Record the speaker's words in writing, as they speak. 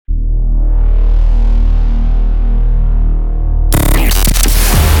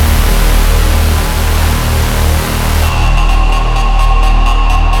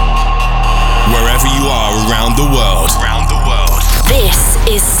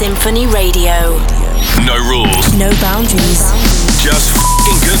Symphony Radio. No rules. No boundaries. Just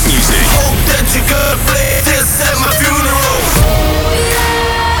f***ing good music. Hope that you could play this at my funeral.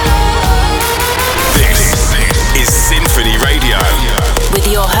 This is Symphony Radio. With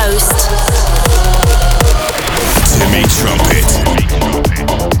your host, Timmy Trumpet.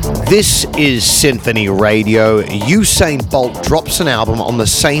 This is Symphony Radio. Usain Bolt drops an album on the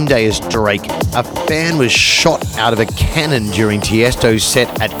same day as Drake. A fan was shot out of a cannon during Tiesto's set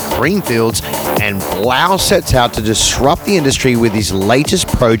at Creamfields, and Blau sets out to disrupt the industry with his latest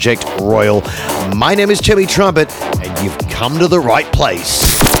project, Royal. My name is Timmy Trumpet, and you've come to the right place.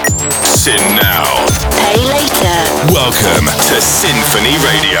 Sin now. pay later. Welcome to Symphony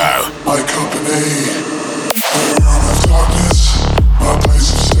Radio. My company, the realm of darkness, my place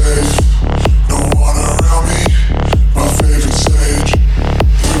of safe. No one around me, my favorite stage.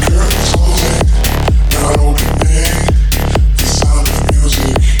 The curtains closing, not opening. The sound of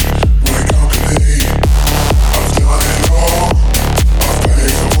music, my company. I've done it all, I've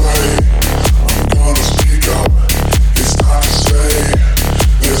paved the way. I'm gonna speak up, it's time to say.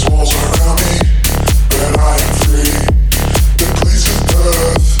 There's walls around me, but I am free. The place of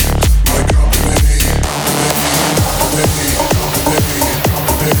birth, my company.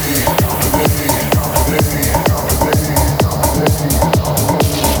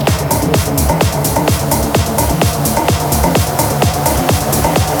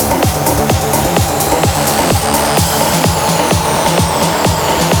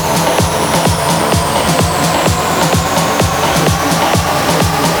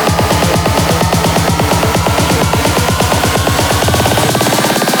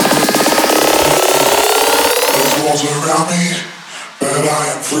 Around me, but I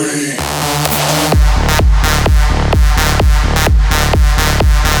am free.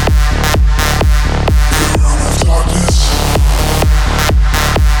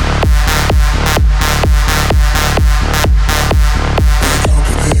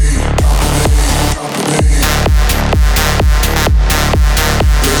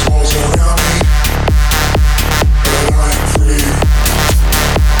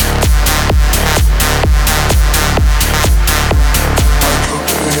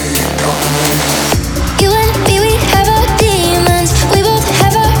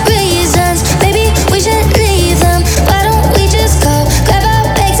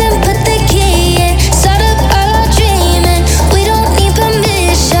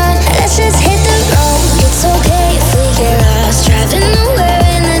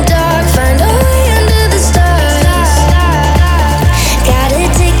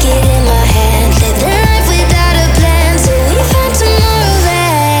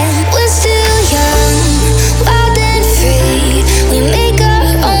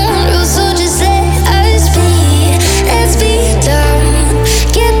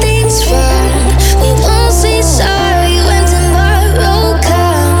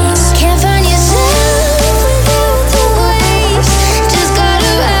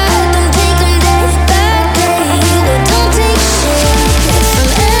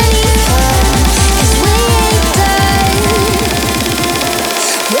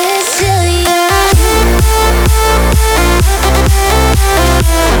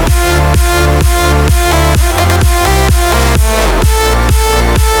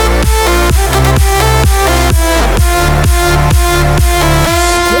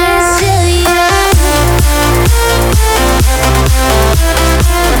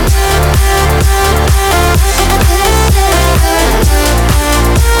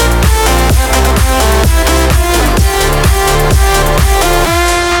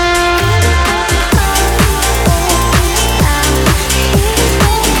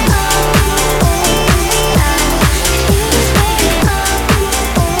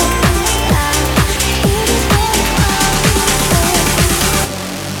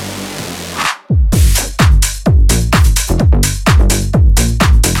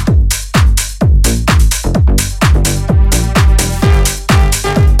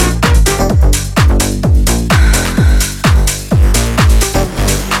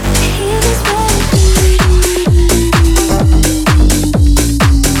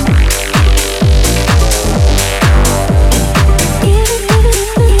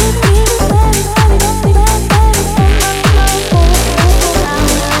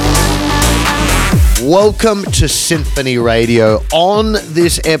 Welcome to Symphony Radio. On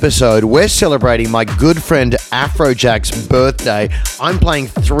this episode, we're celebrating my good friend Afrojack's birthday. I'm playing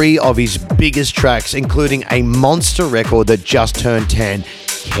 3 of his biggest tracks, including a monster record that just turned 10.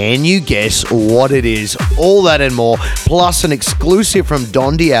 Can you guess what it is? All that and more, plus an exclusive from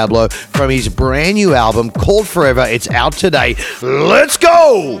Don Diablo from his brand new album called Forever. It's out today. Let's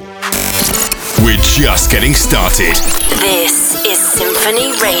go! We're just getting started. This is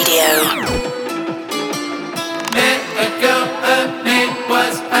Symphony Radio. Met a girl, her name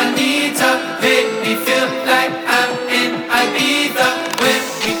was Anita. Made me feel like I'm in Ibiza. When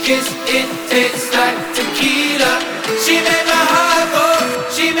we kiss, it tastes like tequila. She made my heart go,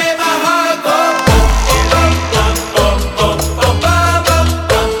 she made my heart go.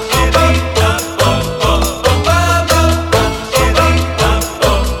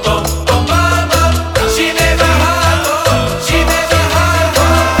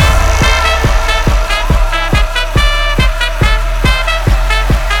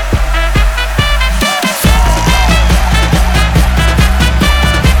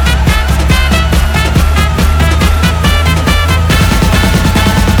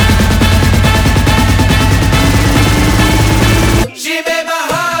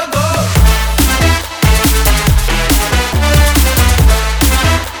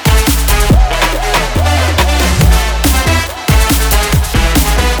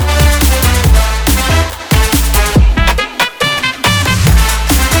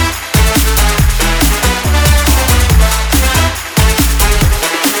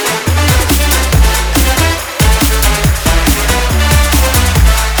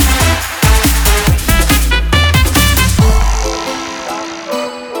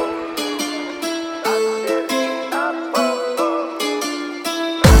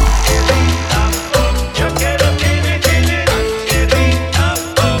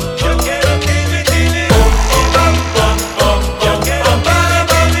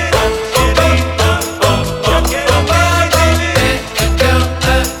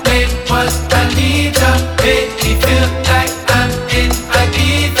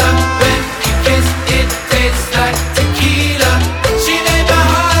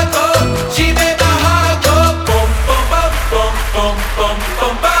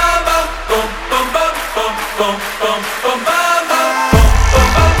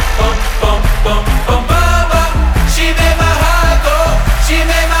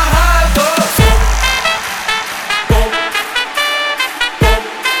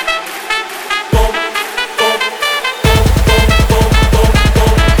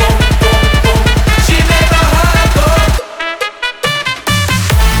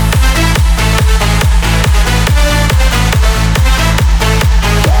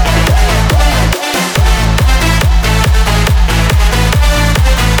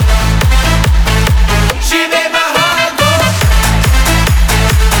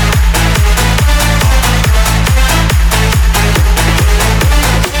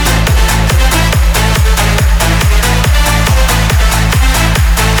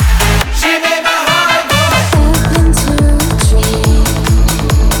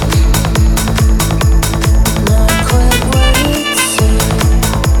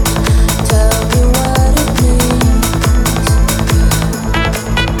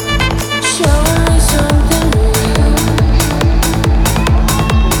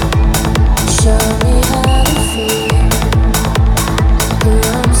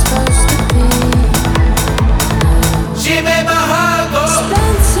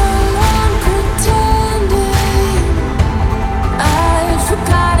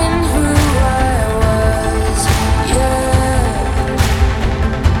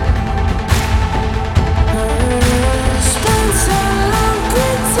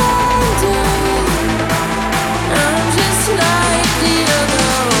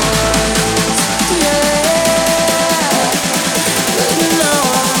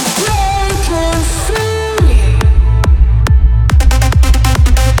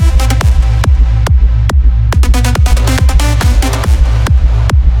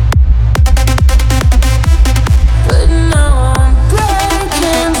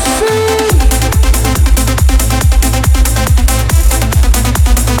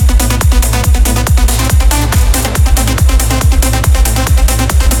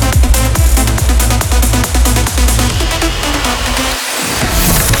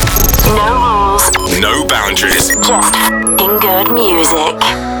 boundaries. Just f***ing good music.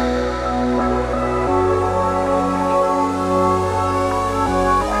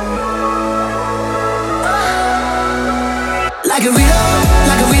 Like a Rito,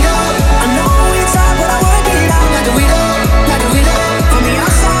 I know it's hard, but I work it out. Like a Rito, from the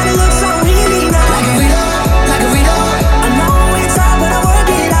outside it looks so really nice. Like a Rito, I know it's hard, but I work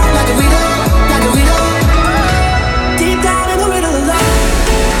it out. Like a Rito, deep down in the middle of love.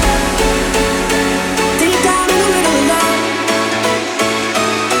 Deep down in the middle of love.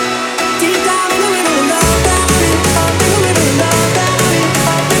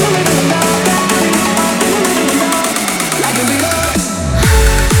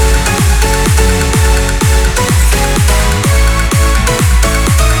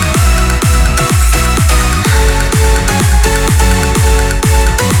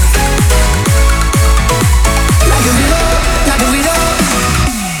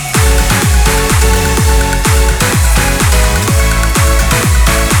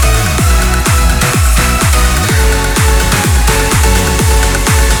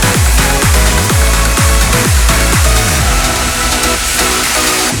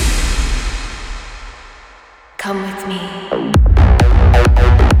 with me.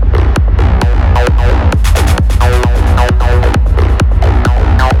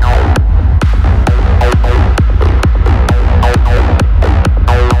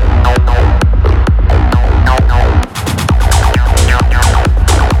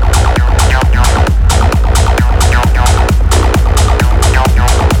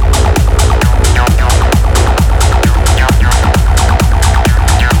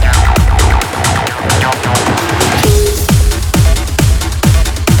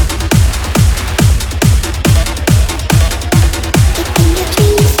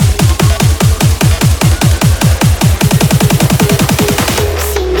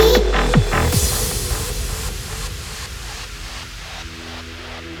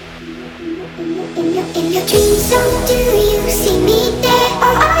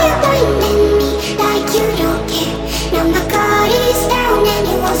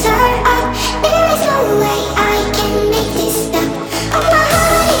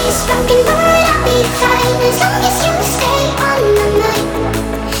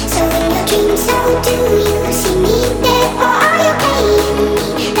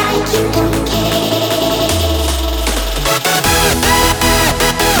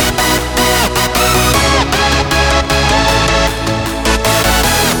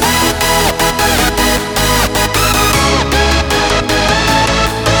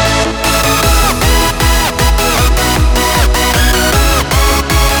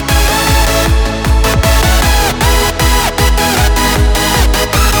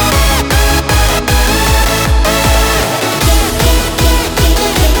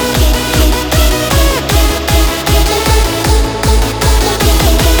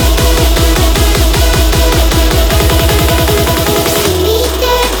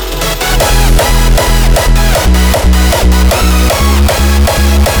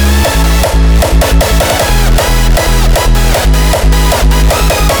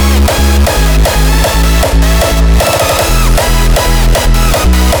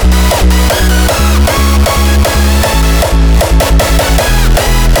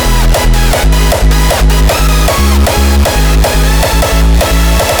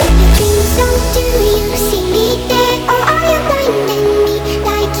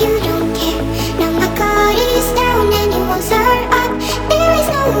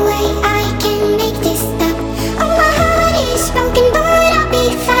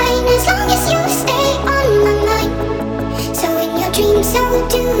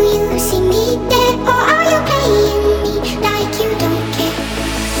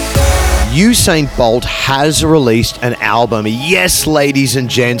 Usain Bolt has released an album. Yes, ladies and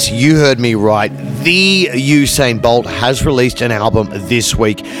gents, you heard me right. The Usain Bolt has released an album this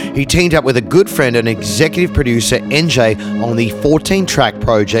week. He teamed up with a good friend and executive producer NJ on the 14-track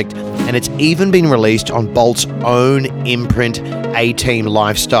project, and it's even been released on Bolt's own imprint, A-Team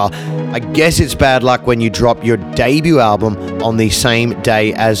Lifestyle. I guess it's bad luck when you drop your debut album on the same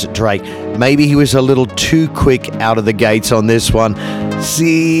day as Drake. Maybe he was a little too quick out of the gates on this one.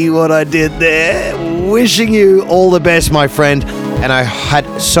 See what I did there? Wishing you all the best, my friend. And I had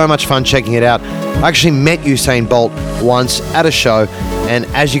so much fun checking it out. I actually met Usain Bolt once at a show, and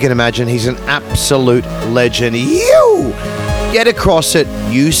as you can imagine, he's an absolute legend. You get across it.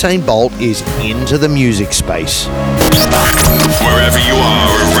 Usain Bolt is into the music space. Wherever you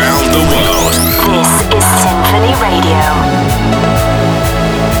are around the world, This is Symphony Radio.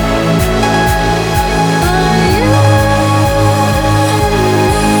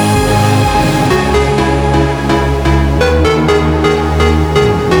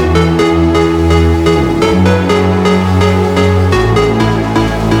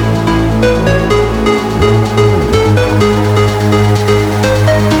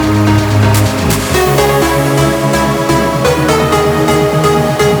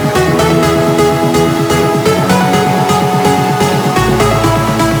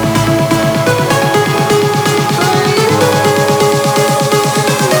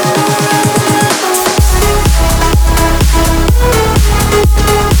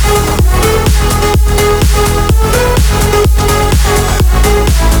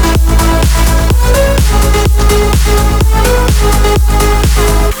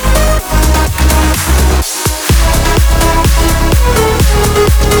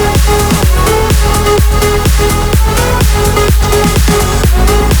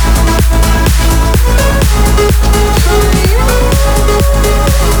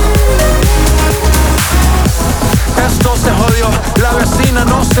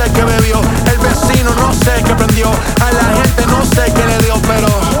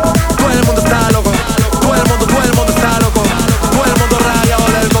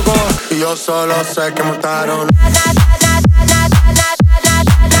 Yo solo sé que montaron.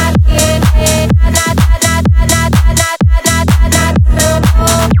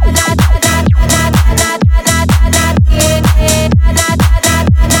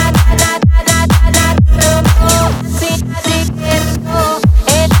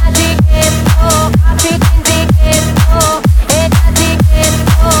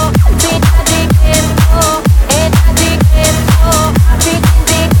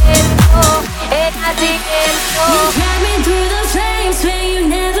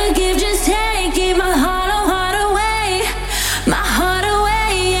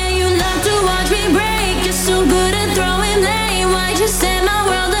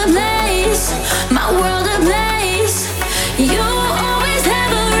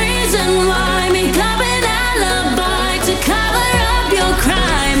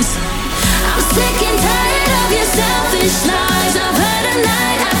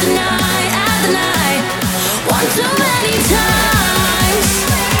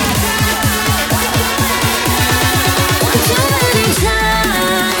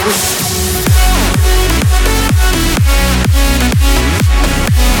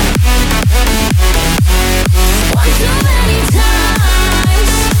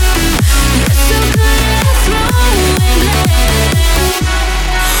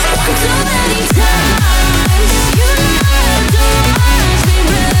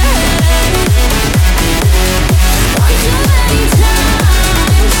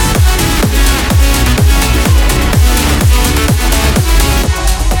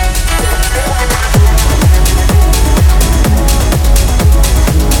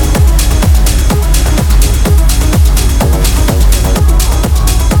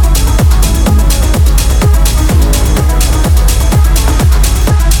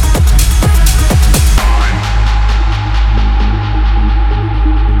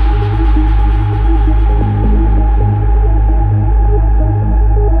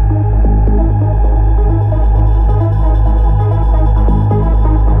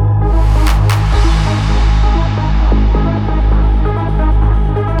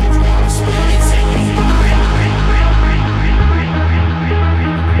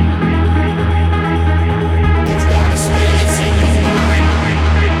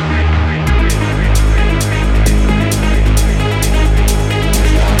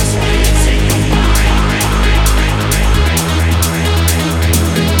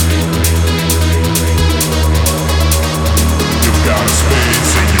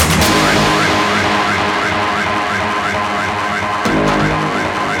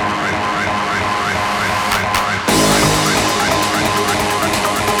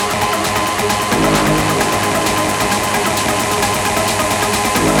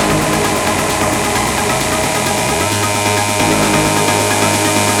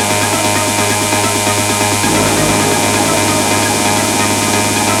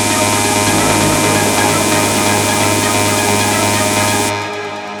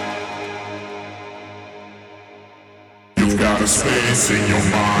 space in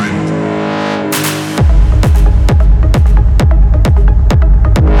your mind.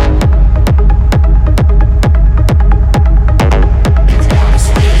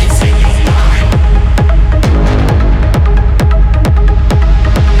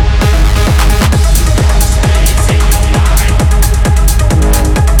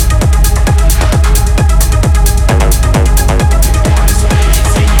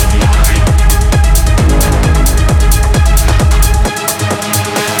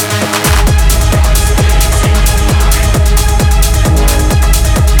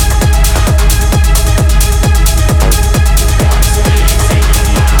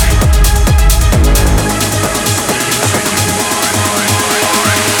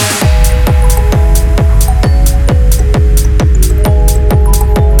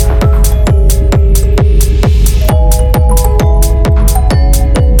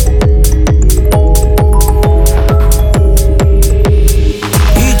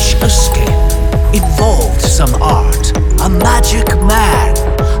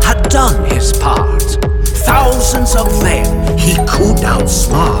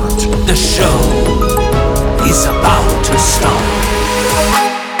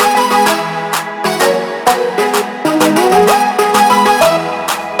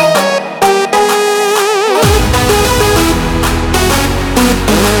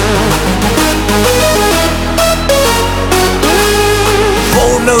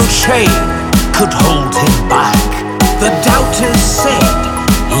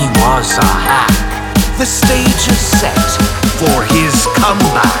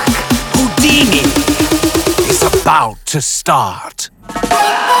 To start.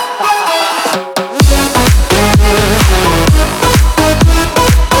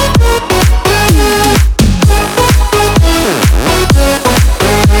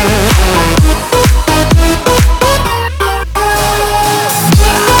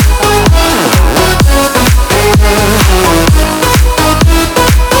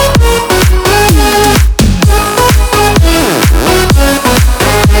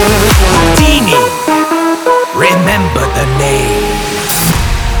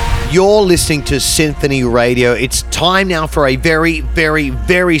 You're listening to Symphony Radio. It's time now for a very, very,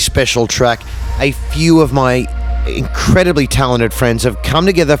 very special track. A few of my incredibly talented friends have come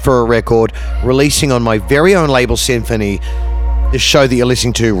together for a record, releasing on my very own label, Symphony. The show that you're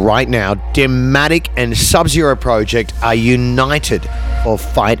listening to right now, Dematic and Sub-Zero Project are united for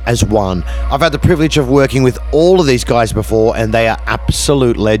Fight as One. I've had the privilege of working with all of these guys before, and they are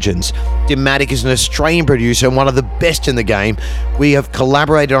absolute legends. Dematic is an Australian producer and one of the best in the game. We have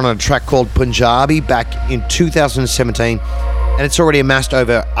collaborated on a track called Punjabi back in 2017, and it's already amassed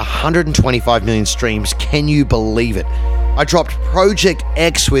over 125 million streams. Can you believe it? I dropped Project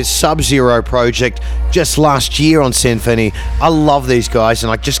X with Sub-Zero Project just last year on Symphony. I love these guys,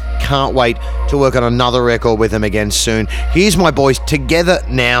 and I just can't wait to work on another record with them again soon. Here's my boys together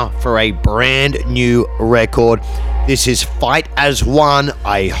now for a brand new record. This is Fight as One.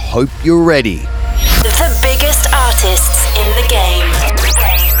 I hope you're ready. The biggest artists in the game.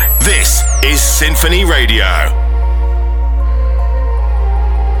 This is Symphony Radio.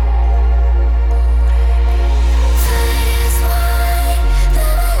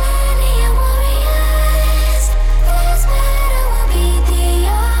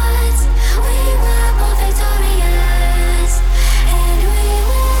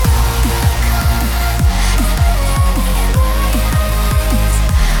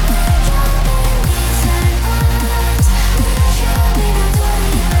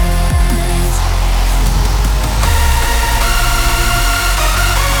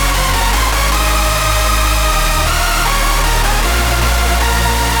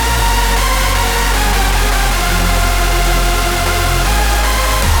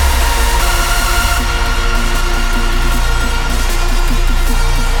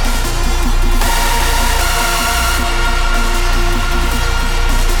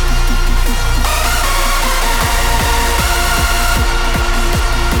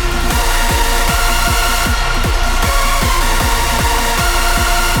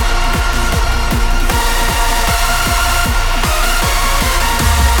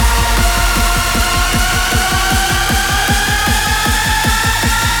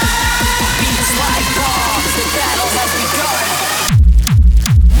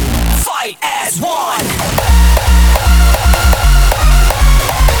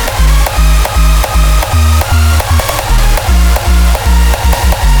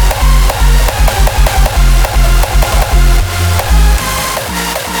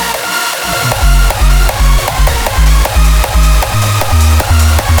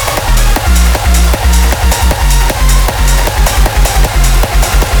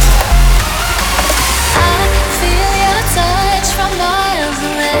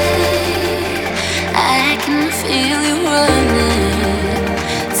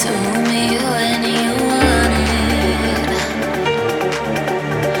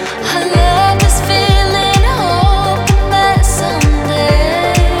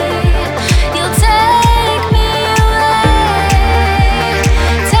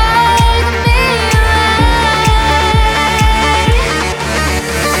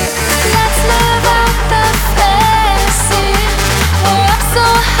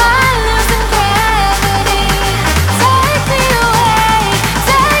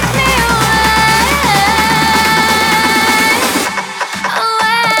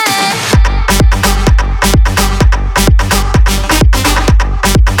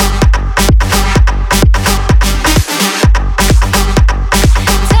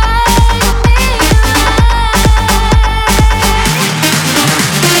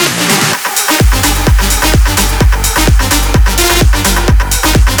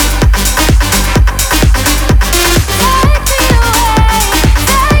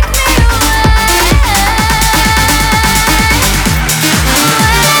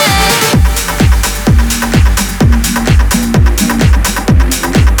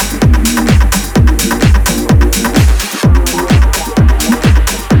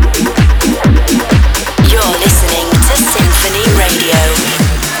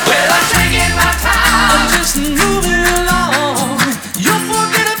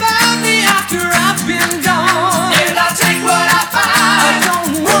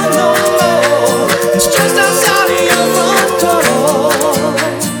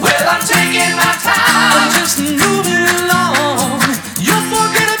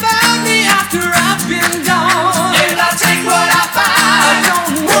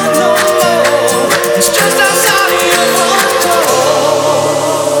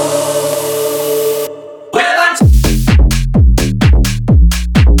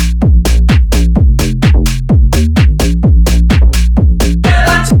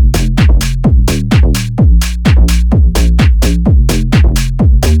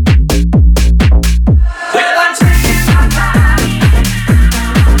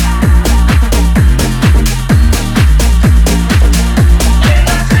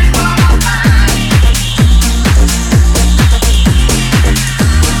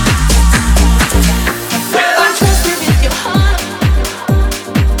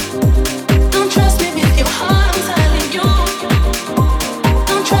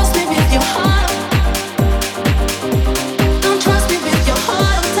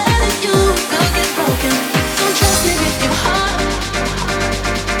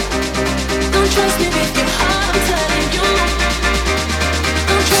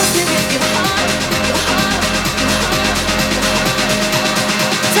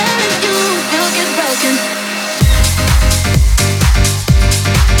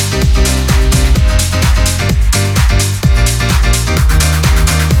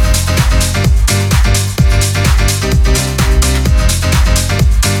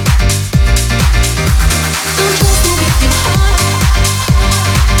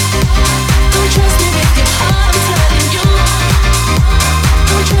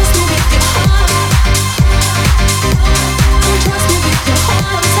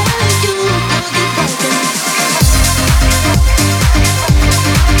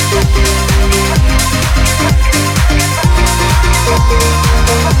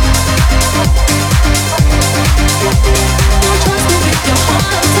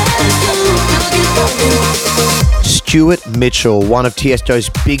 Stuart Mitchell, one of Tiesto's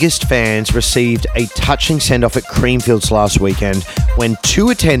biggest fans, received a touching send-off at Creamfields last weekend when two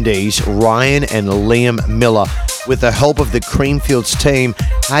attendees, Ryan and Liam Miller, with the help of the Creamfields team,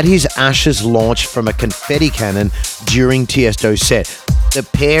 had his ashes launched from a confetti cannon during Tiesto's set. The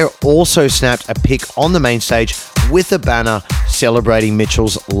pair also snapped a pic on the main stage with a banner celebrating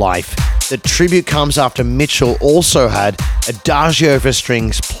Mitchell's life. The tribute comes after Mitchell also had Adagio for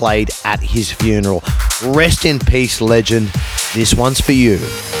strings played at his funeral. Rest in peace, legend. This one's for you.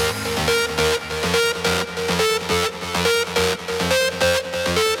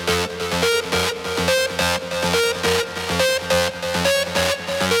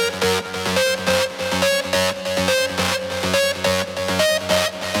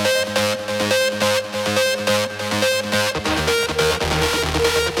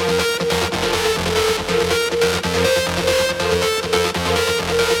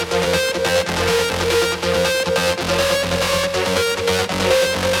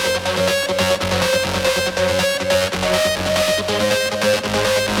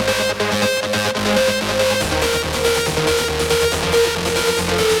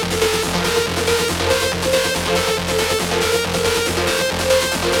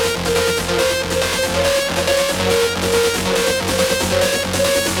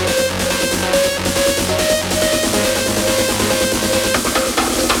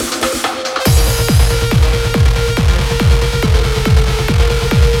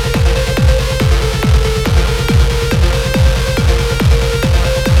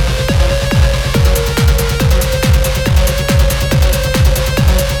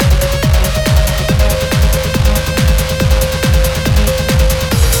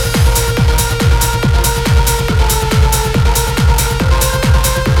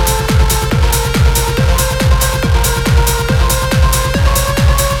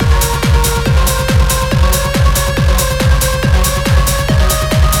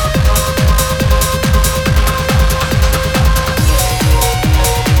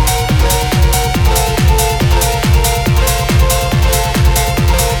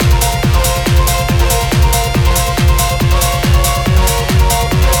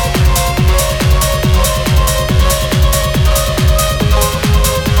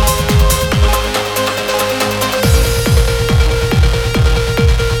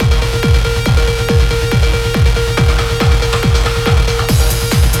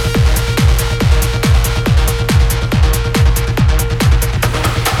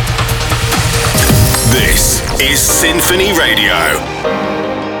 Symphony Radio.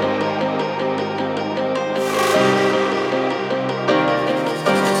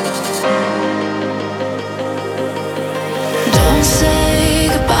 Don't say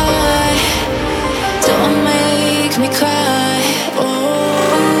goodbye, don't make me cry.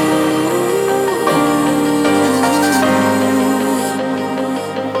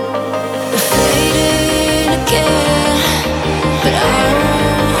 We're fading again, but I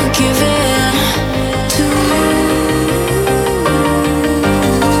won't give in to you.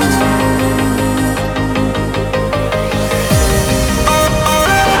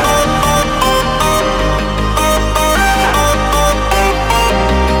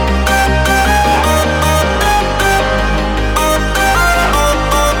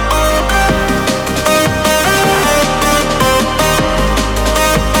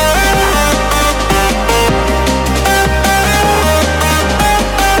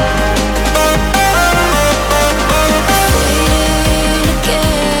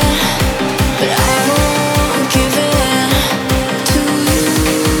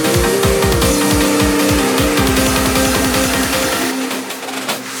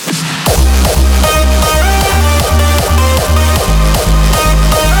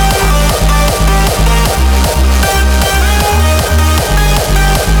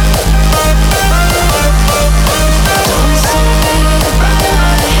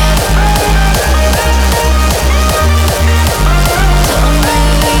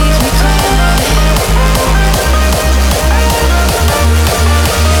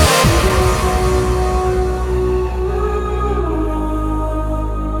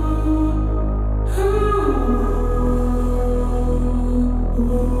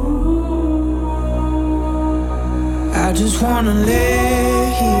 I just wanna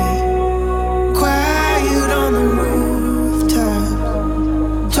lay here, quiet on the rooftop,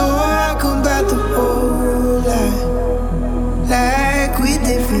 talk about the whole life, like we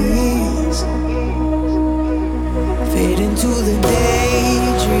did for years. Fade into the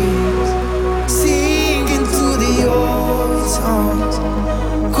daydreams, sink into the old songs,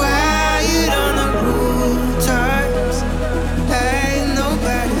 quiet on the rooftops, like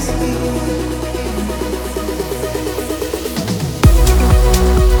nobody's here.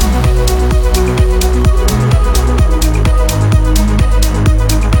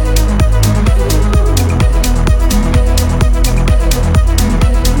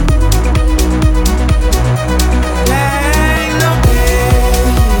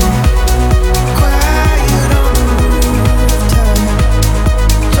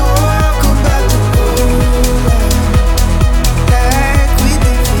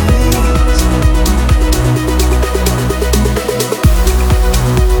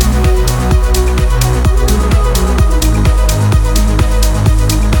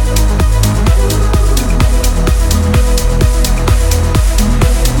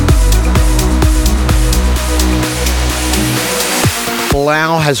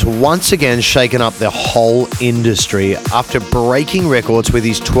 Blau has once again shaken up the whole industry after breaking records with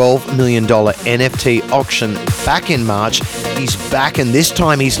his $12 million NFT auction back in March. He's back, and this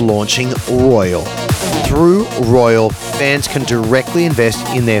time he's launching Royal. Through Royal, fans can directly invest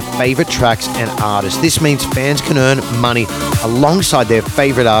in their favorite tracks and artists. This means fans can earn money alongside their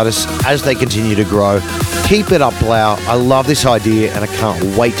favorite artists as they continue to grow. Keep it up, Blau. I love this idea, and I can't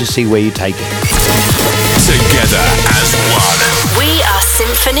wait to see where you take it. Together as one. We are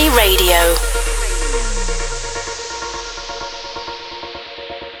Symphony Radio.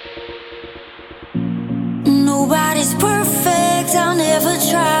 Nobody's perfect, I'll never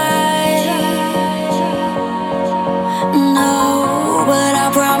try. No, but I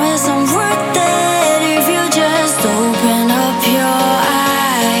promise I'm worth it if you just open up your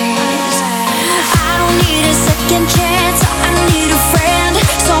eyes. I don't need a second chance, I need a friend,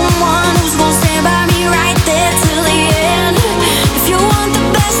 someone who's gonna stand by me right there till the end. If you want the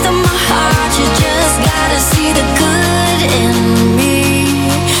best of my heart, you just gotta see the good in me.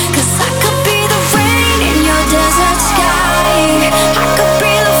 'Cause I could be the rain in your desert sky, I could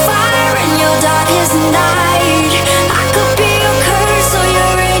be the fire in your darkest night, I could be your curse or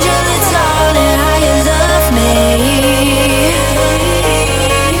your angel, it's all in how you love me.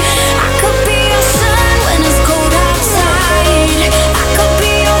 I could be your sun when it's cold outside, I could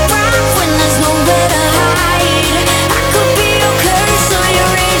be your rock when there's nowhere to hide, I could be your curse or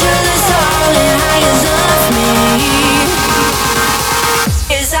your angel, it's all in how you love me.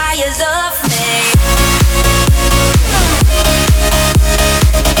 Is how you love me.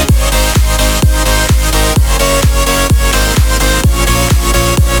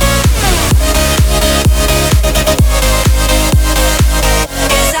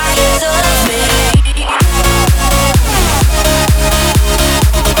 Is how you love me.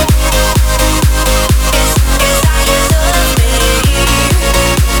 Is how you love me.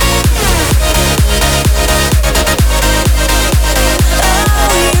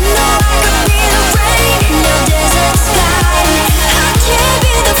 Oh, you know I could be the rain in your desert sky, I can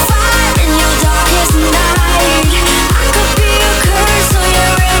be the fire in your darkest night, I could be your curse or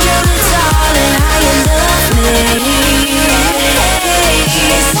your angel, it's all in how you love me.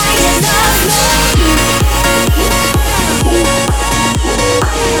 It's how you love me.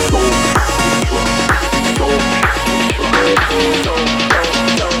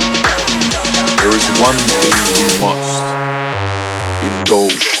 There is one thing we must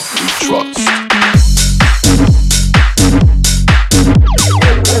indulge we trust.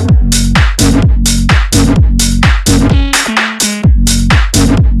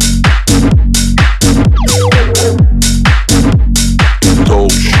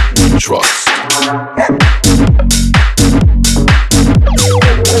 Indulge we trust.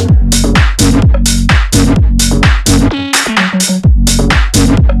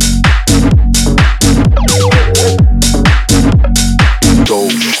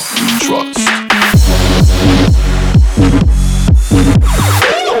 Indulge we trust.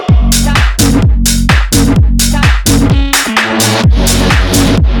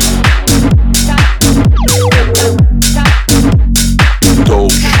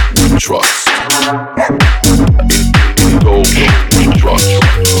 Indulge we trust. Indulge we trust.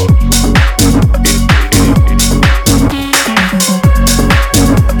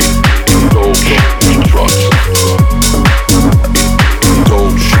 Indulge we trust.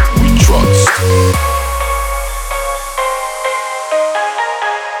 Indulge we trust.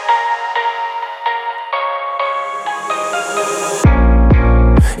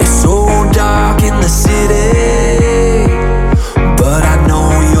 It's so dark in the city, but I know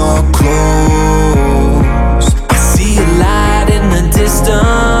you're close. I see a light in the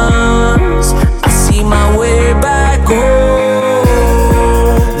distance, I see my way back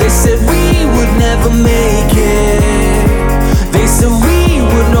home. They said we would never make it, they said we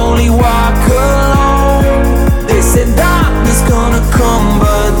would only walk alone, they said darkness gonna come,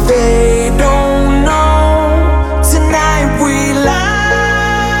 but they don't know. Tonight we light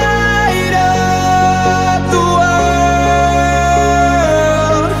up the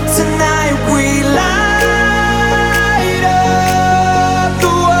world. Tonight we light up the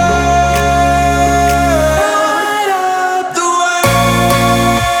world. Light up the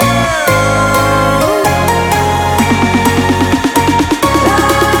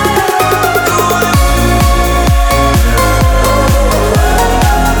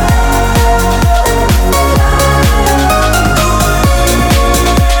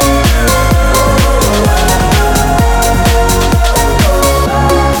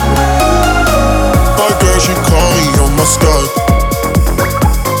My girl, she call me on my Skype,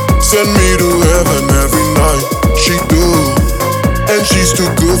 send me to heaven every night. She do, and and she's too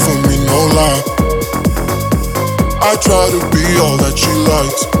good for me, no lie. I try to be all that she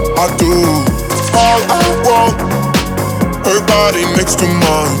likes, I do. All I want, her body next to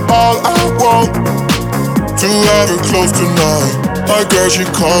mine. All I want, to have her close tonight. My girl, she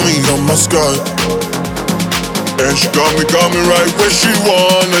call me on my Skype, and she got me right where she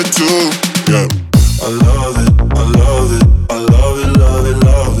wanted to. Yeah. I love it, I love it, I love it, love it,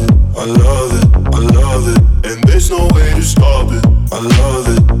 love it. I love it, I love it, and there's no way to stop it. I love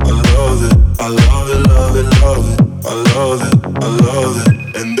it, I love it, I love it, love it, love it. I love it, I love it,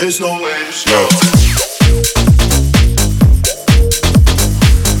 and there's no way to stop it.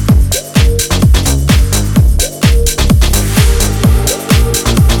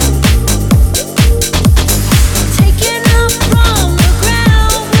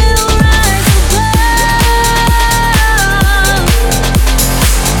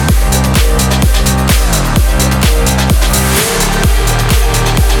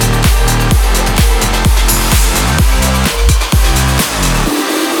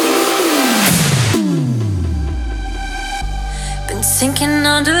 Sinking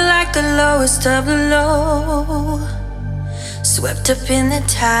under like the lowest of the low, swept up in the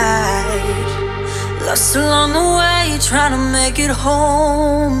tide, lost along the way, trying to make it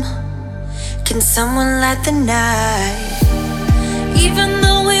home. Can someone light the night? Even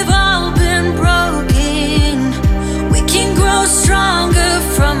though we've all been broken, we can grow stronger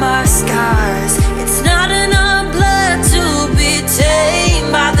from our scars. It's not in our blood to be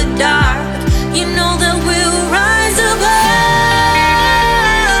tamed by the dark. You know that we'll rise above.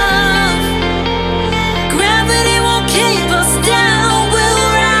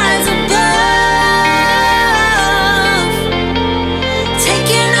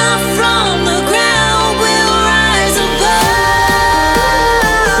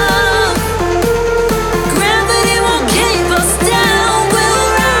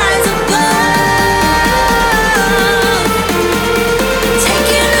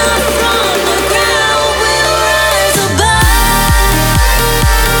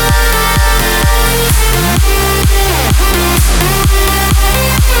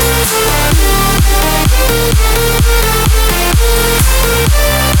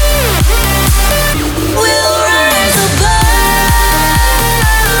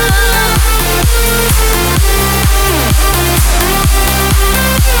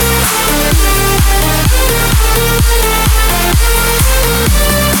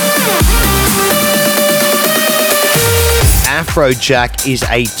 Afrojack is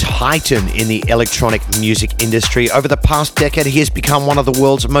a titan in the electronic music industry. Over the past decade, he has become one of the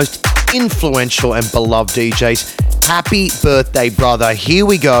world's most influential and beloved DJs. Happy birthday, brother. Here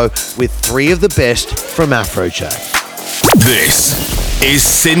we go with 3 of the best from Afrojack. This is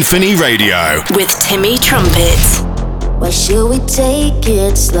Symphony Radio with Timmy Trumpet. Why should we take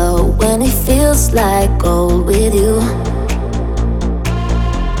it slow when it feels like gold with you?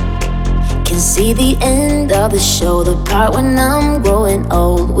 Can see the end of the show, the part when I'm growing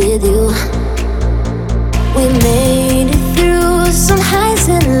old with you. We made it through some highs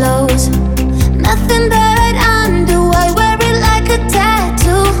and lows, nothing that I'd undo. I wear it like a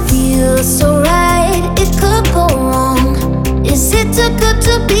tattoo. Feels so right, it could go wrong. Is it too good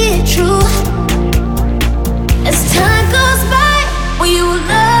to be true? As time goes by, will you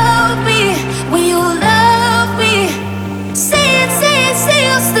love me? Will you love me? Say it, say it, say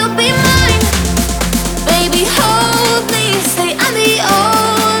you'll still be mine. Baby, hold me, say I'm the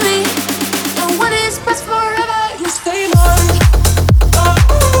only. And what is best forever, you stay mine.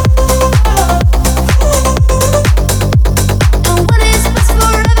 And what is best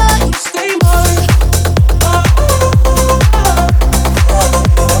forever, you stay mine.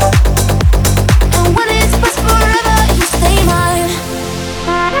 And what is best forever, you stay mine.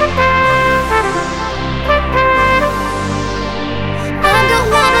 I don't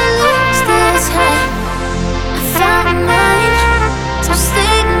wanna lose this high. I found mine, so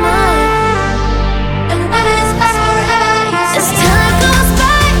stay mine. And what is best forever, you stay. As time goes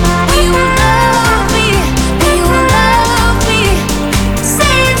by, will you love me? Will you love me?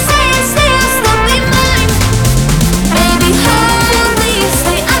 Say it, say it, say you'll still be mine. Baby, hold me,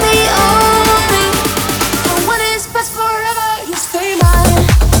 say I'm the only. And what is best forever, you stay mine.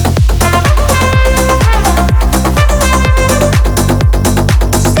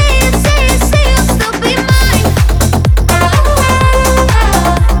 Say it, say it, say you'll still be mine.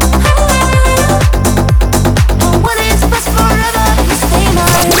 And what is best forever, you stay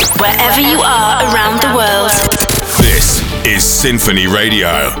mine. Wherever you are around the world. This is Symphony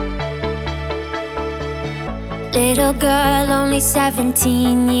Radio. Little Little girl, only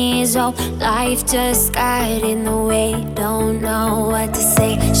 17 years old. Life just got in the way, don't know what to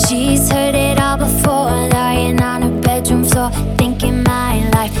say. She's heard it all before, lying on her bedroom floor, thinking my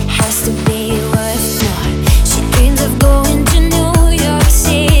life has to be worth more. She dreams of going to New York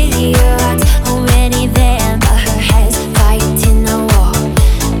City. Her heart's already there, but her head's fighting a war.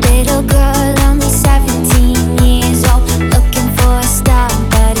 Little girl, only 17 years old, looking for a star,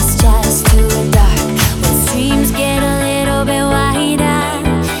 but it's just too dark. When dreams get a little bit wider,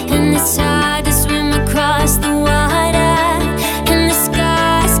 and it's hard to swim across the water, and the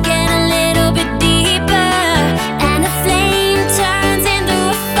scars get a little bit deeper, and the flame turns into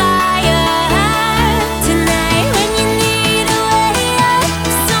a fire. Tonight when you need a way out,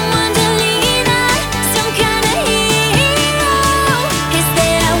 someone to lean on, some kind of hero is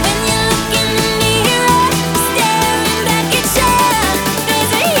there. When you look in the mirror, staring back at you,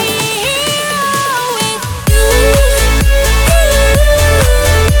 there's a hero with you.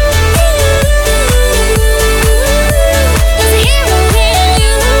 There's a hero in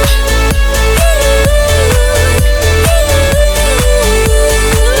you.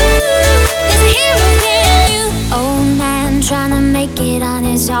 There's a hero in you. Old man trying to make it on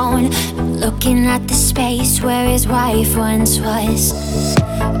his own, looking at the space where his wife once was.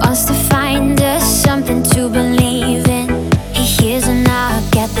 Wants to find us something to believe in. He hears a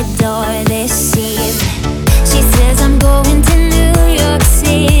knock at the door this evening. She says, I'm going to New York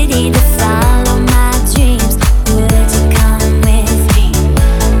City to follow my dreams. Would you come with me?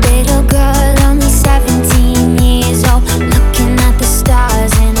 Little girl, only 17 years old, looking at the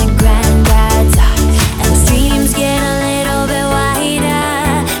stars in her granddad's art. And dreams get a little bit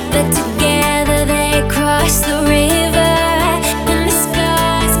wider, but together they cross the river. And the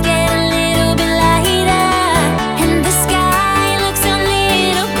scars get a little bit lighter, and the sky looks a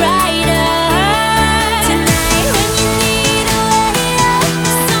little brighter. Tonight when you need a way out,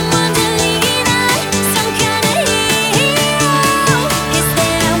 someone to lean on, some kind of hero is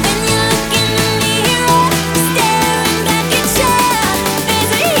there. When you look in the mirror, staring back at you,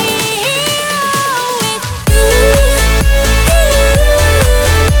 there's a hero with you. There's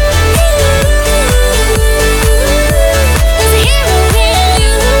a hero in you. There's a hero in you.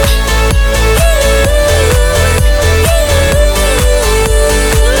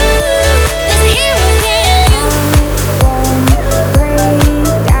 Break down tonight. I feel it for the first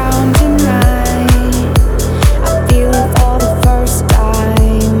time. I feel it for the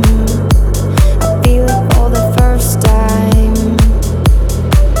first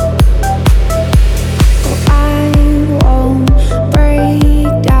time. I won't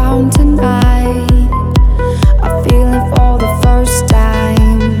break down tonight. I feel it for the first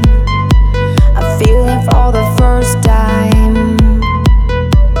time. I feel it for the first time.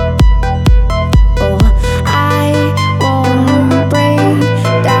 Oh, I won't break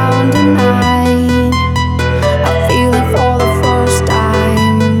down tonight. I feel it for the first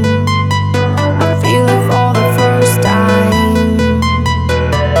time. I feel it for the first time.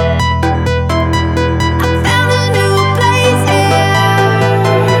 I found a new place here.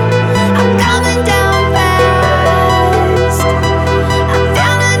 I'm coming down fast. I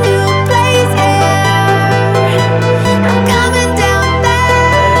found a new place here. I'm coming down fast. I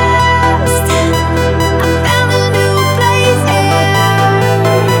found a new place here.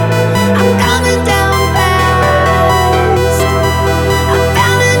 I'm coming down fast. I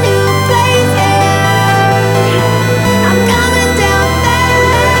found a new place here. I'm coming down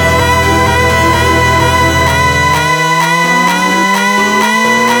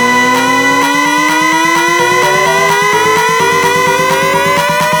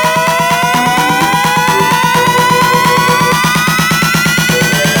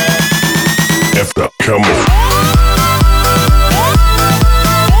F up, come on.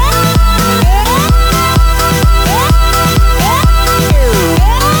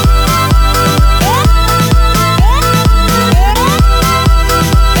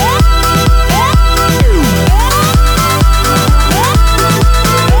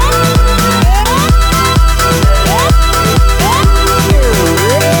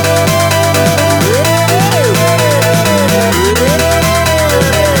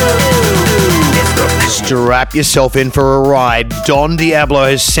 Strap yourself in for a ride. Don Diablo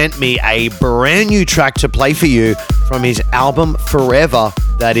has sent me a brand new track to play for you from his album Forever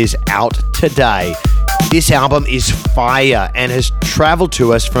that is out today. This album is fire and has traveled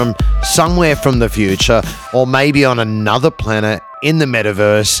to us from somewhere from the future, or maybe on another planet in the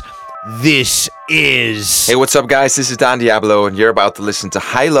metaverse. This is... Hey, what's up, guys? This is Don Diablo, and you're about to listen to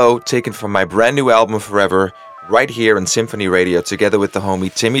High Low, taken from my brand new album Forever, right here on Symphony Radio, together with the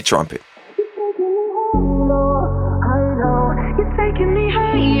homie Timmy Trumpet. I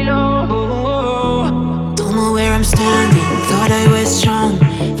understanding. Thought I was strong,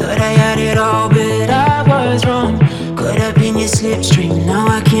 thought I had it all, but I was wrong. Caught up in your slipstream, now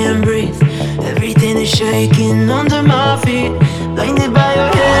I can't breathe. Everything is shaking under my feet. Blinded by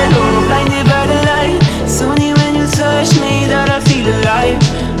your halo, blinded by the light. It's only when you touch me that I feel alive.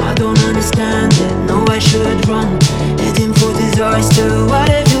 I don't understand it, no I should run. Heading for disaster, what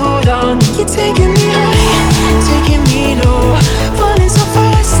have you done? You're taking me high, taking me low. Falling so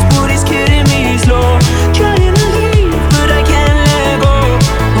fast, but it's killing me slow. Trying to leave, but I can't let go.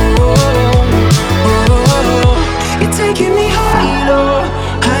 You're taking me high, low,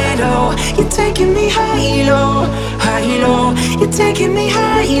 high, low. You're taking me high, low, high, low. You're taking me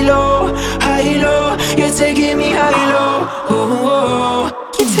high, low, high, low. You're taking me high, low.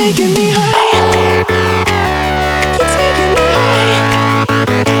 You're taking me high. You're taking me high.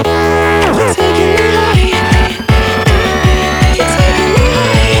 You're taking me high. You're taking me high. You're taking me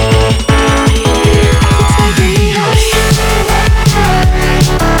high.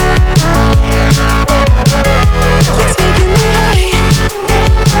 You're taking me high.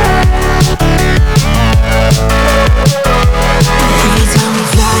 Every time we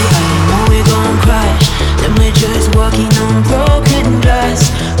fly, I know we're gon' crash. Then we're just walking on broken glass,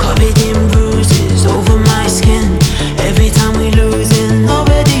 covered in bruises over my skin. Every time we losing,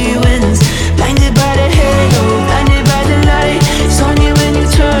 nobody wins. Blinded by the halo, blinded by the light. It's only when you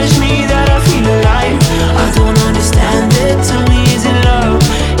touch me that I feel alive. I don't understand it, tell me is it love?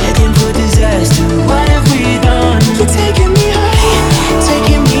 Heading for disaster, what have we done? You're taking me high,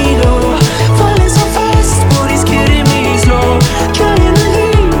 taking me low. Falling so fast, but it's killing me slow. Trying to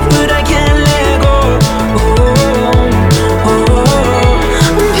leave, but I can't let go.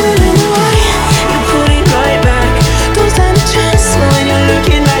 I'm feeling away, you pull it right back. Don't stand a chance when you're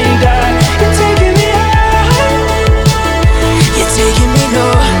looking like that. You're taking me high, you're taking me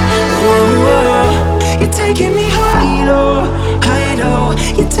low. You're taking me high, low, high, low.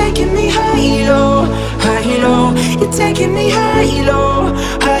 You're taking me high, low, high, low. You're taking me high, low,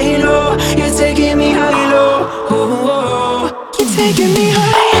 high, low. You're taking me high, low. You're taking me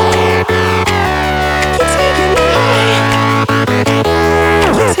high. You're taking me high.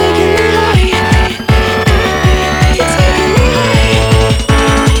 You're taking me high. You're taking me high. You're taking me high.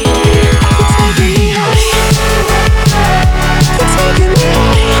 You're taking me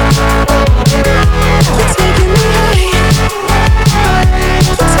high. You're taking me high.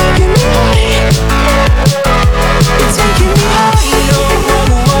 You're taking me high. You're taking me high, low.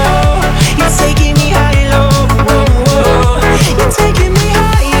 You're taking me high, low. You're taking me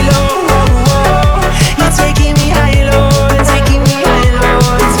high, low. You're taking me high, low. Taking me high, low.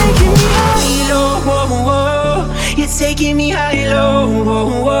 Taking me high, low. You're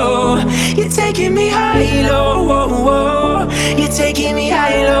taking me high, low. You're taking me high, low. You're taking me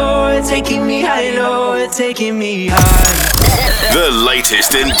high, low. Taking me high, low. Taking me high. The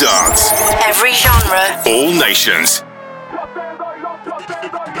latest in dance. Every genre. All nations.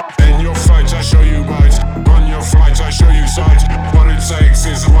 In your fight, I show you right. On your flight, I show you sight. What it takes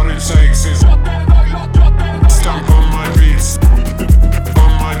is stamp on my beats,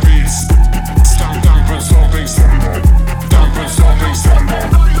 on my beats. Stamp, damp and stomping, damp and stomping.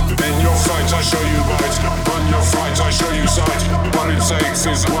 In your fight, I show you right. On your flight, I show you sight. What it takes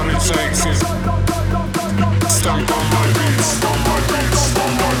is stamp on my beats, on my beats,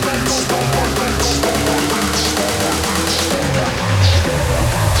 on my beats, on my beats, on my beats.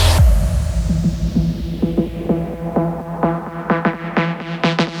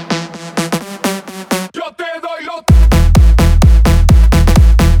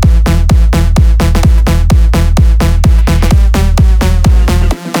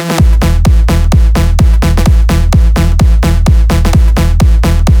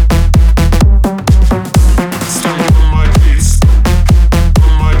 Stamp on my beats.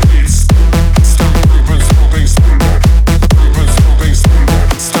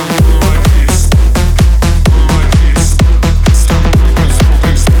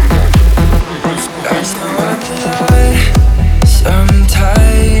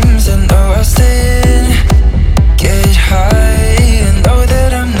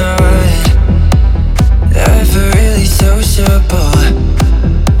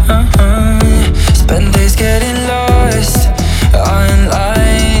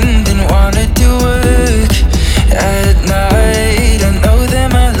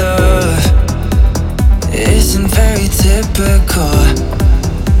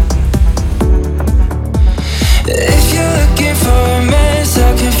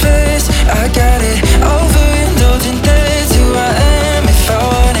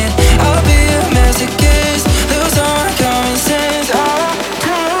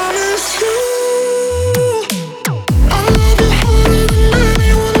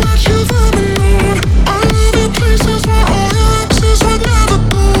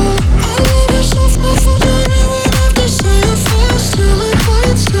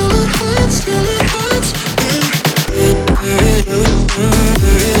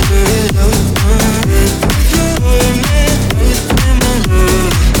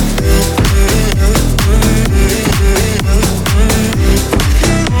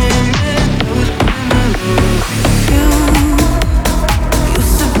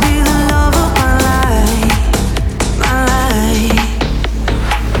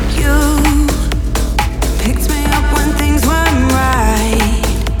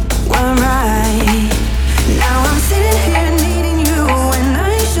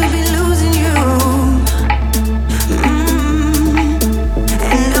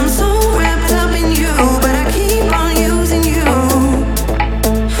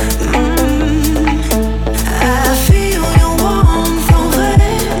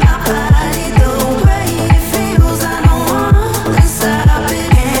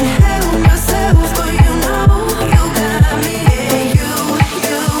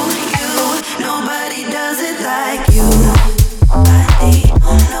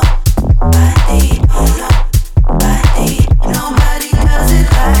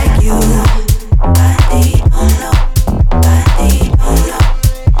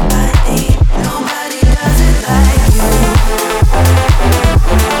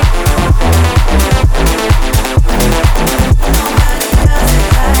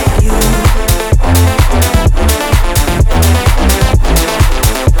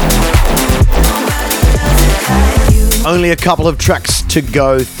 Only a couple of tracks to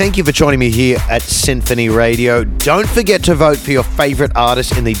go. Thank you for joining me here at Symphony Radio. Don't forget to vote for your favourite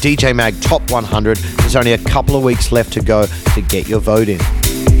artist in the DJ Mag Top 100. There's only a couple of weeks left to go to get your vote in.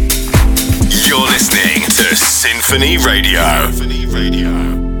 You're listening to Symphony Radio. Symphony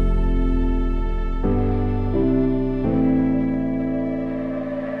Radio.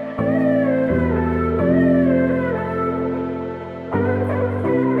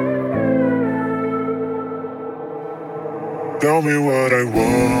 Tell me what I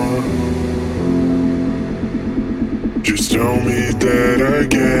want. Just tell me that I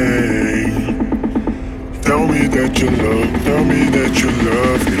gain. Tell me that you love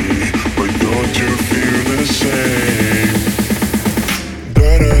me. But don't you feel the same?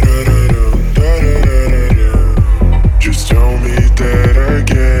 Da da da da da da da da da. Just tell me that I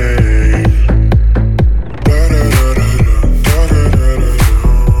gain. Da da da da da da da da da.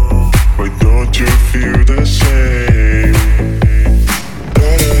 But don't you feel the same?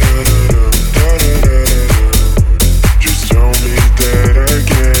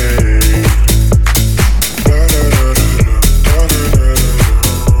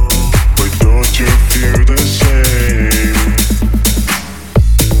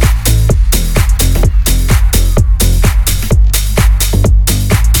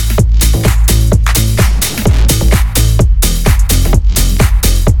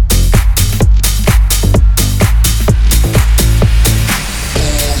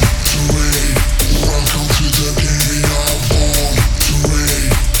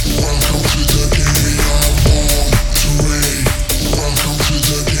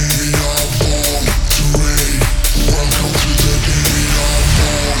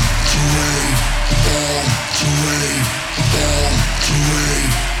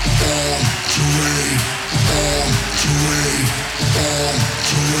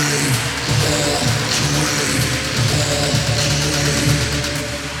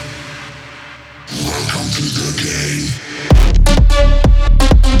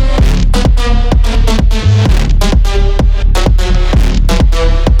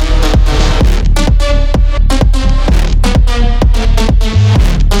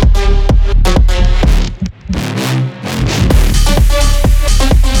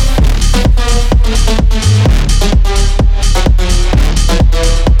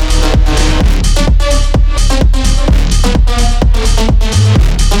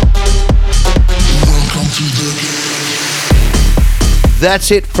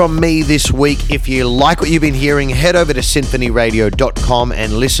 That's it from me this week. If you like what you've been hearing, head over to symphonyradio.com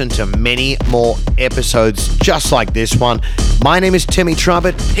and listen to many more episodes just like this one. My name is Timmy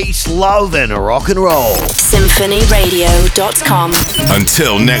Trumpet. Peace, love, and rock and roll. Symphonyradio.com.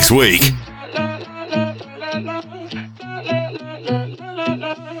 Until next week.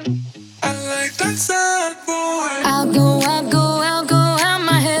 I'll go out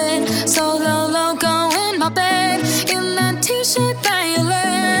my head. So low, go in my bed. In that t-shirt that you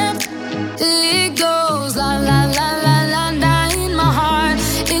left. It goes la la la la la la in my heart.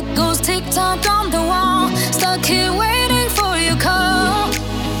 It goes tick-tock on the wall. Stuck here waiting for your call.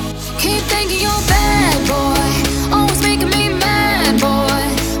 Keep thinking you're bad, boy. Always making me mad, boy.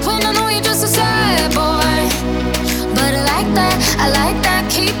 When I know you're just a sad boy. But I like that.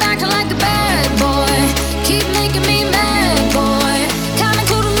 Keep acting like a bad boy. Keep making me mad, boy. Kinda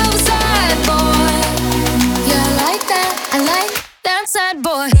cool to love a sad boy. Yeah, I like that sad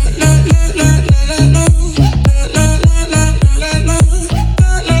boy.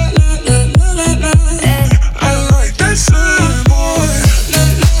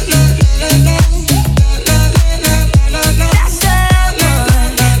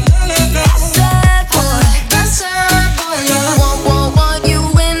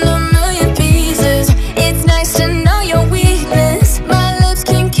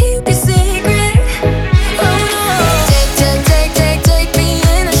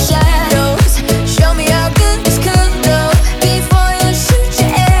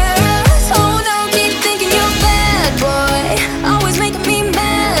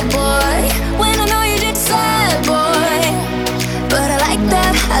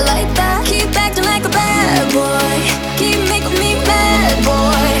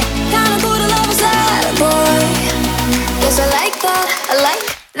 I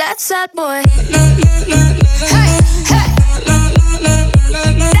like that sad boy.